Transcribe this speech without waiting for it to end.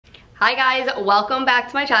Hi guys, welcome back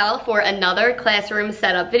to my channel for another classroom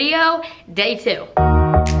setup video, day 2.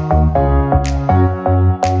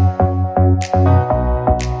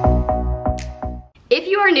 If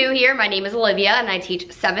you are new here, my name is Olivia and I teach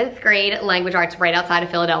 7th grade language arts right outside of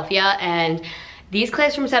Philadelphia, and these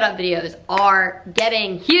classroom setup videos are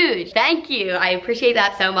getting huge. Thank you, I appreciate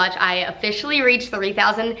that so much. I officially reached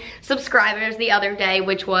 3,000 subscribers the other day,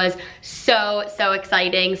 which was so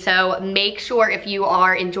exciting. So make sure if you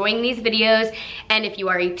are enjoying these videos, and if you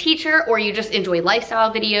are a teacher or you just enjoy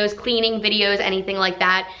lifestyle videos, cleaning videos, anything like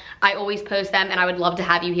that, I always post them and I would love to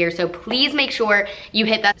have you here. So please make sure you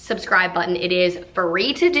hit that subscribe button. It is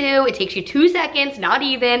free to do. It takes you 2 seconds, not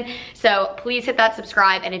even. So please hit that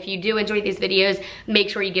subscribe. And if you do enjoy these videos,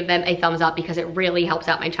 make sure you give them a thumbs up because it really helps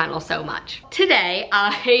out my channel so much. Today,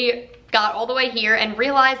 I got all the way here and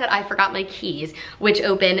realized that I forgot my keys, which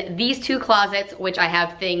open these 2 closets, which I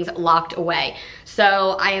have things locked away.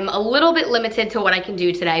 So I am a little bit limited to what I can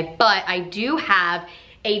do today, but I do have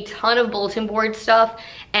a ton of bulletin board stuff,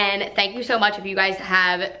 and thank you so much if you guys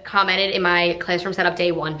have commented in my classroom setup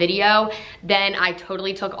day 1 video. Then I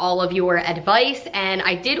totally took all of your advice and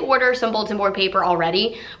I did order some bulletin board paper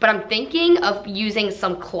already, but I'm thinking of using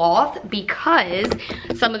some cloth because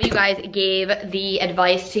some of you guys gave the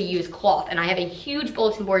advice to use cloth, and I have a huge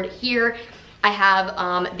bulletin board here. I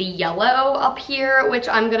have the yellow up here, which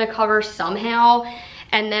I'm gonna cover somehow.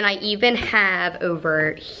 And then I even have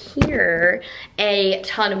over here a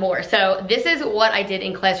ton more. So this is what I did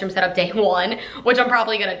in classroom setup day 1, which I'm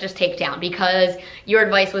probably gonna just take down because your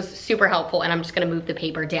advice was super helpful, and I'm just gonna move the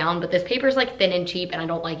paper down. But this paper is like thin and cheap and I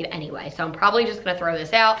don't like it anyway. So I'm probably just gonna throw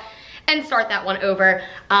this out and start that one over.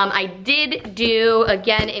 I did do,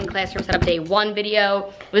 again, in classroom setup day 1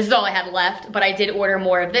 video, this is all I had left, but I did order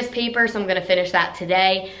more of this paper, so I'm gonna finish that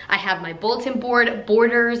today. I have my bulletin board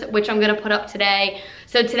borders, which I'm gonna put up today.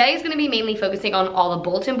 So today is gonna be mainly focusing on all the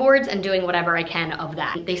bulletin boards and doing whatever I can of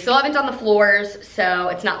that. They still haven't done the floors, so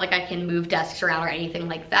it's not like I can move desks around or anything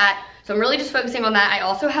like that. So I'm really just focusing on that. I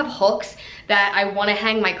also have hooks that I wanna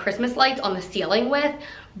hang my Christmas lights on the ceiling with,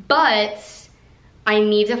 but I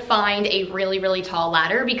need to find a really tall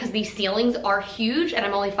ladder because these ceilings are huge and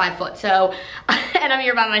I'm only 5 foot. So, and I'm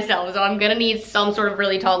here by myself, so I'm gonna need some sort of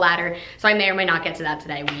really tall ladder. So I may or may not get to that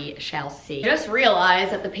today, we shall see. I just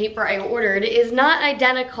realized that the paper I ordered is not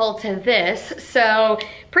identical to this. So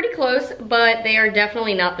pretty close, but they are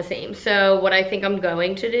definitely not the same. So what I think I'm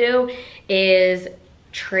going to do is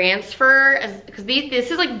transfer, because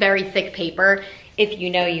this is like very thick paper. If you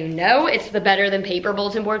know, you know. It's the Better Than Paper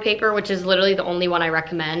bulletin board paper, which is literally the only one I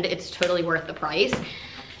recommend. It's totally worth the price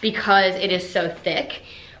because it is so thick.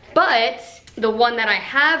 But the one that I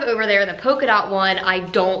have over there, the polka dot one, I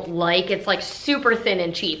don't like. It's like super thin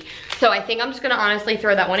and cheap. So I think I'm just gonna honestly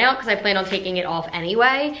throw that one out because I plan on taking it off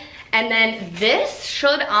anyway. And then this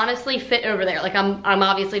should honestly fit over there. Like I'm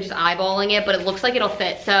obviously just eyeballing it, but it looks like it'll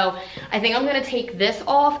fit. So I think I'm gonna take this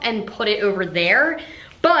off and put it over there.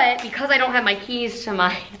 But because I don't have my keys to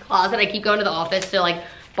my closet, I keep going to the office to like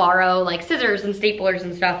borrow like scissors and staplers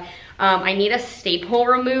and stuff. I need a staple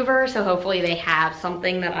remover, so hopefully they have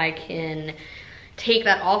something that I can take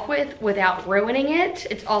that off with without ruining it.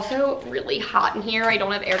 It's also really hot in here. I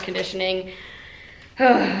don't have air conditioning.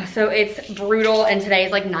 So it's brutal, and today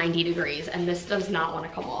is like 90 degrees and this does not want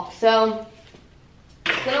to come off. So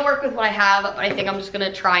it's gonna work with what I have, but I think I'm just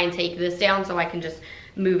gonna try and take this down so I can just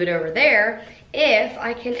move it over there if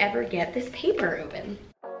I can ever get this paper open.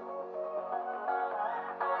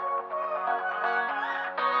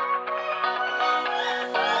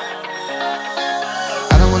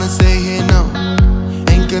 I don't wanna stay here, no.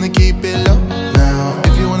 Ain't gonna keep it low now.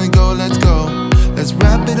 If you wanna go, let's go. Let's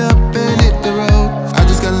wrap it up and hit the road. I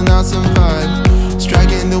just got an awesome vibe,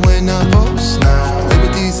 striking the winner post now.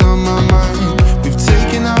 Liberty's on my mind. We've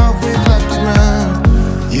taken off, we've left the ground.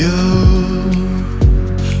 You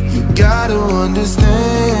gotta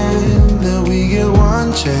understand that we get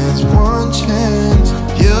one chance, one chance.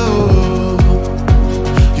 You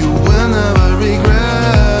will never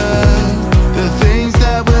regret the things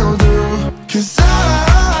that we'll do. 'Cause I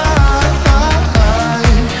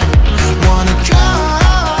wanna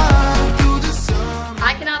drive through the summer.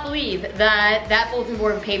 I cannot believe that that bulletin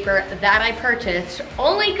board paper that I purchased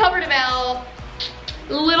only covered about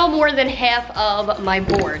a little more than half of my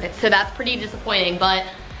board. So that's pretty disappointing, but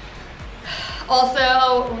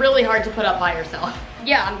also really hard to put up by yourself.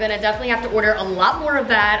 Yeah, I'm gonna definitely have to order a lot more of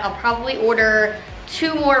that. I'll probably order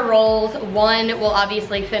 2 more rolls. One will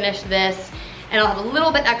obviously finish this, and I'll have a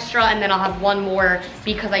little bit extra, and then I'll have 1 more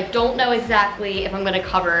because I don't know exactly if I'm gonna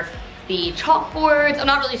cover the chalkboards. I'm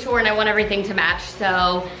not really sure, and I want everything to match,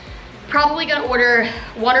 so Probably gonna order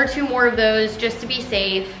 1 or 2 more of those just to be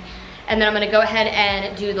safe. And then I'm gonna go ahead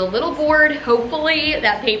and do the little board. Hopefully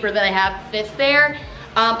that paper that I have fits there.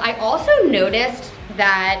 I also noticed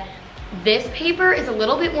that this paper is a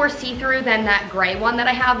little bit more see-through than that gray one that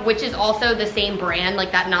I have, which is also the same brand,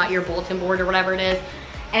 like that Not Your Bulletin Board or whatever it is.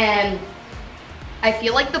 And I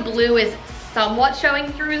feel like the blue is somewhat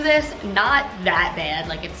showing through this. Not that bad,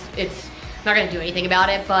 like it's not gonna do anything about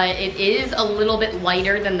it, but it is a little bit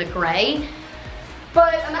lighter than the gray.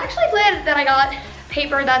 But I'm actually glad that I got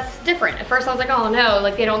paper that's different. At first I was like, oh no,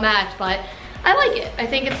 like they don't match, but I like it. I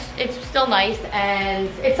think it's still nice and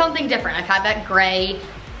it's something different. I've had that gray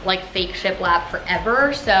like fake shiplap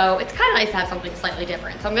forever, so it's kind of nice to have something slightly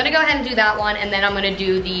different. So I'm gonna go ahead and do that one, and then I'm gonna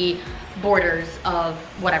do the borders of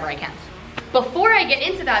whatever I can. Before I get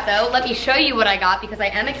into that though, let me show you what I got because I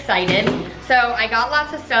am excited. So I got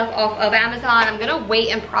lots of stuff off of Amazon. I'm gonna wait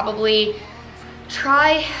and probably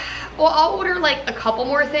try, well, I'll order like a couple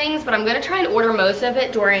more things, but I'm gonna try and order most of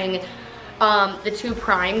it during the 2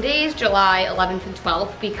 Prime days, July 11th and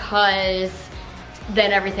 12th, because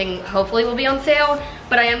then everything hopefully will be on sale.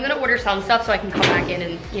 But I am gonna order some stuff so I can come back in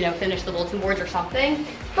and, you know, finish the bulletin boards or something.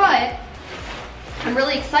 But I'm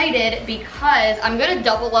really excited because I'm gonna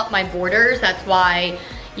double up my borders. That's why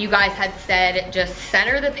you guys had said just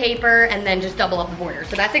center the paper and then just double up the border.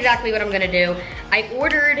 So that's exactly what I'm gonna do. I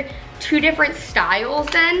ordered 2 different styles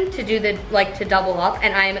then to do the, like, to double up,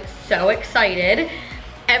 and I'm so excited.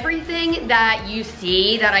 Everything that you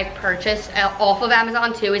see that I purchased off of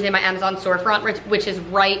Amazon too is in my Amazon storefront, which is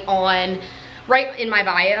right in my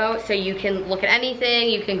bio. So you can look at anything,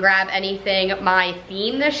 you can grab anything. My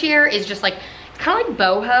theme this year is just like, it's kind of like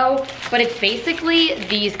boho, but it's basically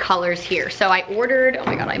these colors here. So I ordered, oh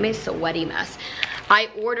my God, I made a sweaty mess. I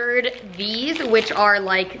ordered these, which are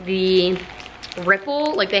like the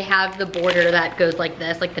ripple, like they have the border that goes like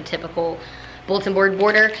this, like the typical bulletin board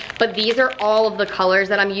border, but these are all of the colors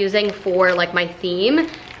that I'm using for like my theme.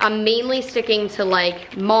 I'm mainly sticking to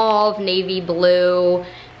like mauve, navy blue,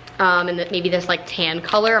 and maybe this like tan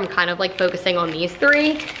color. I'm kind of like focusing on these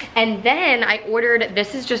 3. And then I ordered,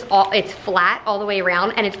 this is just all, it's flat all the way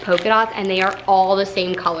around and it's polka dots, and they are all the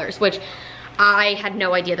same colors, which I had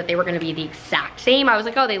no idea that they were gonna be the exact same. I was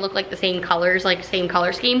like, oh, they look like the same colors, like same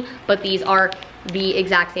color scheme, but these are the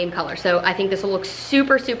exact same color. So I think this will look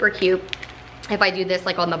super, super cute if I do this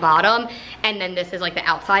like on the bottom, and then this is like the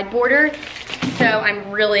outside border. So I'm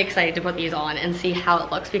really excited to put these on and see how it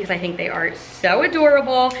looks because I think they are so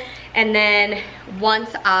adorable. And then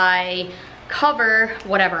once I cover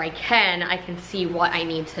whatever I can see what I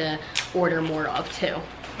need to order more of too.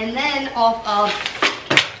 And then off of,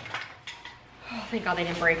 oh thank God they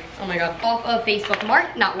didn't break, oh my God, off of Facebook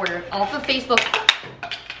off of Facebook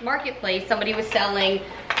Marketplace, somebody was selling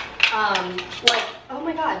like, oh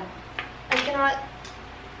my God, I cannot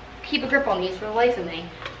keep a grip on these for the life of me.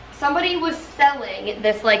 Somebody was selling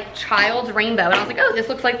this like child's rainbow, and I was like, oh, this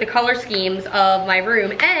looks like the color schemes of my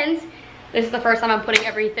room. And this is the first time I'm putting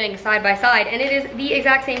everything side by side, and it is the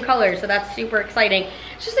exact same color, so that's super exciting.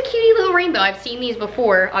 It's just a cutie little rainbow. I've seen these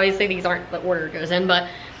before. Obviously these aren't the order it goes in, but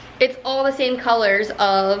it's all the same colors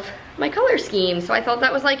of my color scheme. So I thought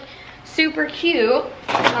that was like super cute,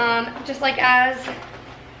 just like as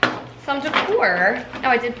some decor. Oh,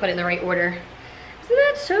 I did put it in the right order. Isn't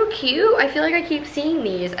that so cute? I feel like I keep seeing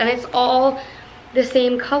these and it's all the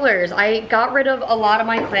same colors. I got rid of a lot of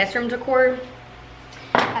my classroom decor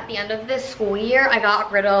at the end of this school year. I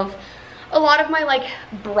got rid of a lot of my like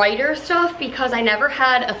brighter stuff because I never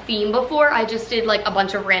had a theme before. I just did like a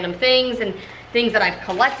bunch of random things and things that I've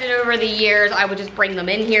collected over the years. I would just bring them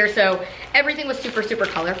in here. So everything was super, super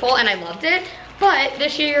colorful and I loved it. But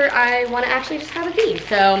this year I want to actually just have a theme.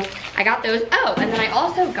 So I got those. Oh, and then I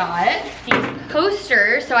also got these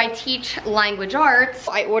posters. So I teach language arts.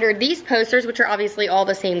 I ordered these posters, which are obviously all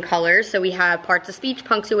the same colors. So we have parts of speech,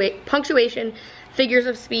 punctuation, figures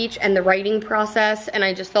of speech, and the writing process. And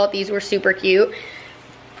I just thought these were super cute.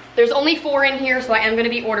 There's only 4 in here, so I am going to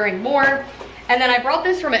be ordering more. And then I brought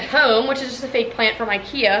this from at home, which is just a fake plant from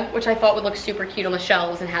IKEA, which I thought would look super cute on the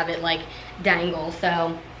shelves and have it like dangle.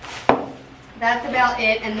 So that's about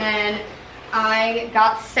it. And then I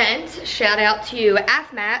got sent, shout out to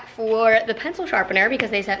AFMAT for the pencil sharpener,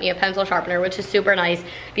 because they sent me a pencil sharpener, which is super nice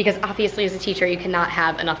because obviously as a teacher you cannot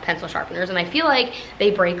have enough pencil sharpeners, and I feel like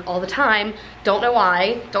they break all the time. Don't know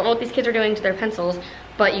why, don't know what these kids are doing to their pencils,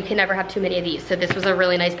 but you can never have too many of these. So this was a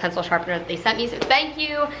really nice pencil sharpener that they sent me, so thank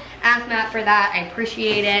you AFMAT for that. I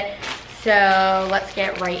appreciate it. So let's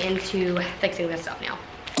get right into fixing this stuff now.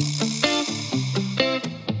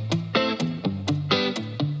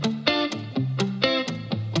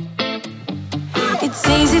 It's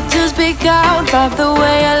easy to speak out about the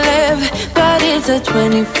way I live, but it's a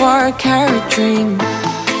 24-karat dream.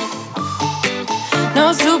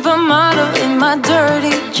 No supermodel in my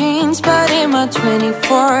dirty jeans, but in my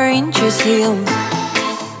 24 inches heels.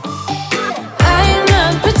 I am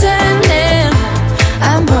not pretending,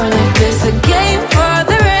 I'm born like this, a game for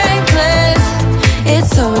the reckless. It's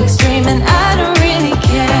so extreme and I don't really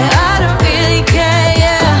care, I don't really care,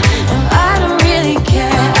 yeah. No, I don't really care,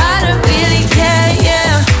 I don't really care,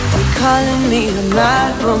 yeah. They're calling me a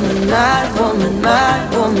mad woman, mad woman,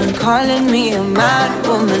 mad woman. Calling me a mad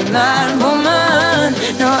woman, mad woman.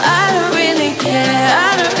 No, I don't really care,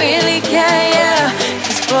 I don't really care, yeah.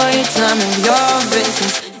 'Cause boy, it's none of your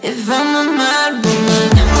business if I'm a mad woman.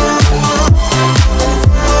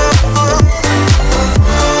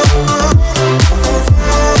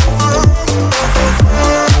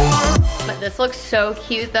 This looks so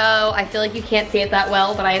cute though. I feel like you can't see it that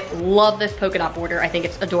well, but I love this polka dot border. I think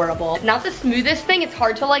it's adorable. Not the smoothest thing. It's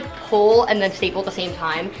hard to like pull and then staple at the same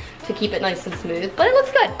time to keep it nice and smooth, but it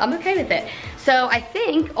looks good. I'm okay with it. So I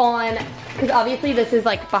think because obviously this is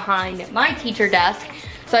like behind my teacher desk,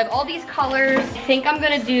 so I have all these colors. I think I'm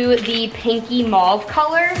gonna do the pinky mauve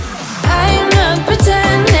color. I'm not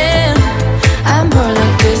pretending, I'm more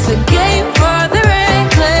like this, a game for the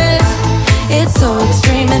reckless. It's so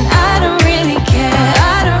extreme and I don't really care,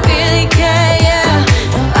 I don't really care, yeah.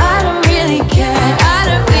 No, I don't really care, I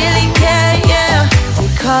don't really care, yeah.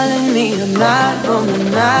 They're calling me a mad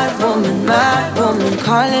woman, mad woman, mad woman.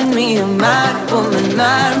 Calling me a mad woman,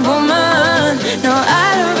 mad woman. No,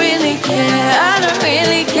 I don't really care, I don't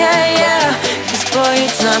really care, yeah. 'Cause boy,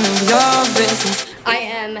 it's none of your business. I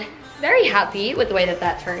am very happy with the way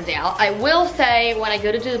that turns out. I will say when I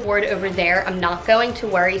go to do the board over there, I'm not going to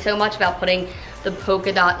worry so much about putting the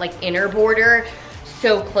polka dot like inner border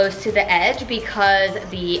so close to the edge because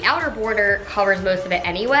the outer border covers most of it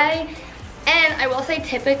anyway. And I will say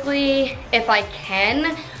typically if I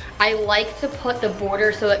can, I like to put the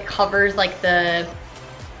border so it covers like the,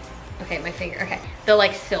 okay, my finger, okay, the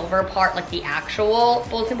like silver part, like the actual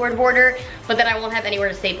bulletin board border, but then I won't have anywhere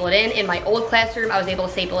to staple it in. In my old classroom, I was able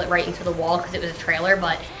to staple it right into the wall because it was a trailer,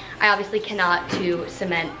 but I obviously cannot to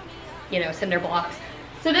cement, you know, cinder blocks.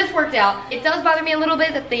 So this worked out. It does bother me a little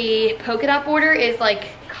bit that the polka dot border is like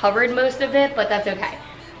covered most of it, but that's okay.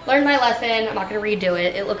 Learned my lesson, I'm not gonna redo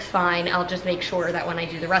it. It looks fine. I'll just make sure that when I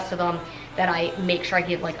do the rest of them, that I make sure I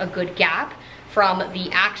give like a good gap from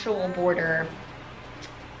the actual border,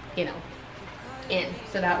 you know, in,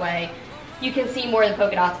 so that way you can see more of the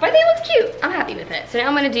polka dots, but I think it looks cute. I'm happy with it. So now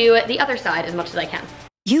I'm gonna do the other side as much as I can.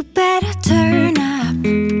 You better turn up,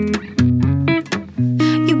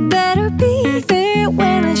 you better be there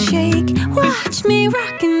when I shake. Watch me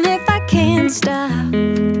rockin' if I can't stop.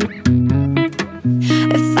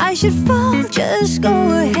 If I should fall, just go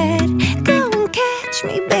ahead, go and catch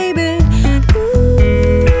me, baby.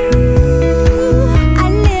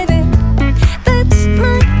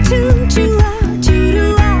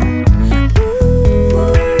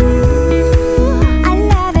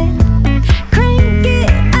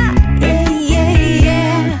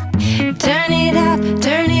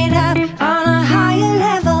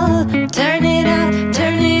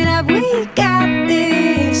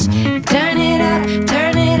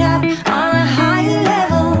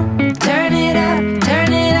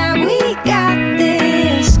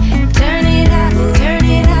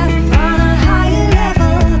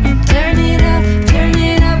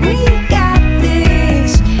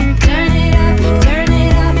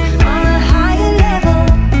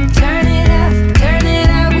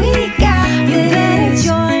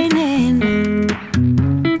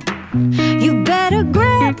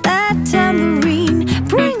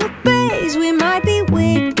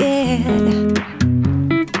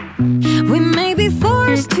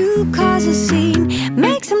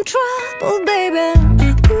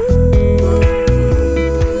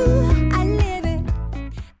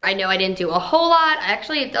 I know I didn't do a whole lot.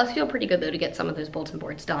 Actually, it does feel pretty good though to get some of those bulletin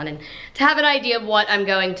boards done and to have an idea of what I'm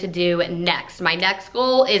going to do next. My next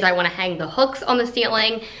goal is I want to hang the hooks on the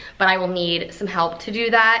ceiling, but I will need some help to do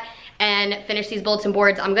that and finish these bulletin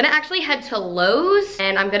boards. I'm gonna actually head to Lowe's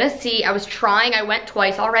and I'm gonna see, I went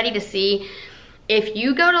twice already to see if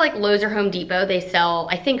you go to like Lowe's or Home Depot, they sell,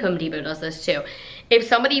 I think Home Depot does this too. If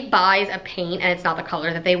somebody buys a paint and it's not the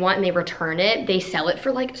color that they want and they return it, they sell it for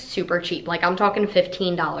like super cheap. Like I'm talking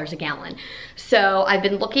 $15 a gallon. So I've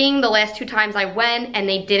been looking the last 2 times I went and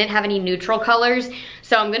they didn't have any neutral colors.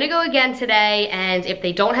 So I'm gonna go again today, and if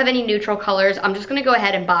they don't have any neutral colors, I'm just gonna go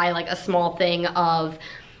ahead and buy like a small thing of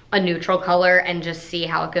a neutral color and just see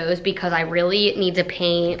how it goes, because I really need to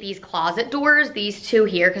paint these closet doors, these two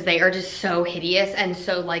here, because they are just so hideous and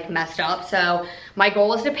so like messed up. So my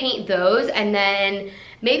goal is to paint those, and then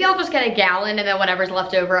maybe I'll just get a gallon, and then whatever's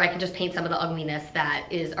left over, I can just paint some of the ugliness that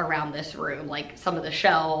is around this room, like some of the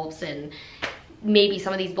shelves and maybe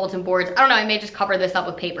some of these bulletin boards. I don't know, I may just cover this up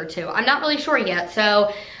with paper too. I'm not really sure yet.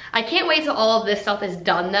 So I can't wait till all of this stuff is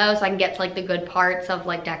done though, so I can get to like the good parts of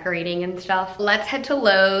like decorating and stuff. Let's head to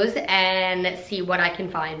Lowe's and see what I can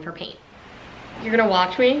find for paint. You're gonna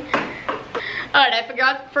watch me? All right, I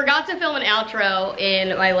forgot to film an outro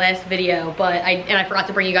in my last video, but I forgot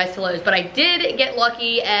to bring you guys to Lowe's, but I did get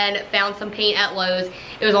lucky and found some paint at Lowe's.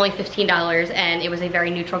 It was only $15 and it was a very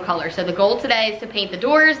neutral color. So the goal today is to paint the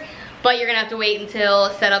doors, but you're gonna have to wait until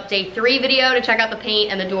setup day 3 video to check out the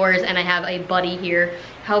paint and the doors, and I have a buddy here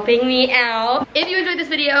helping me out. If you enjoyed this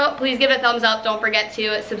video, please give it a thumbs up. Don't forget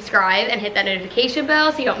to subscribe and hit that notification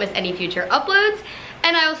bell so you don't miss any future uploads,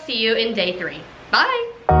 and I will see you in day 3.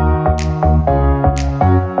 Bye.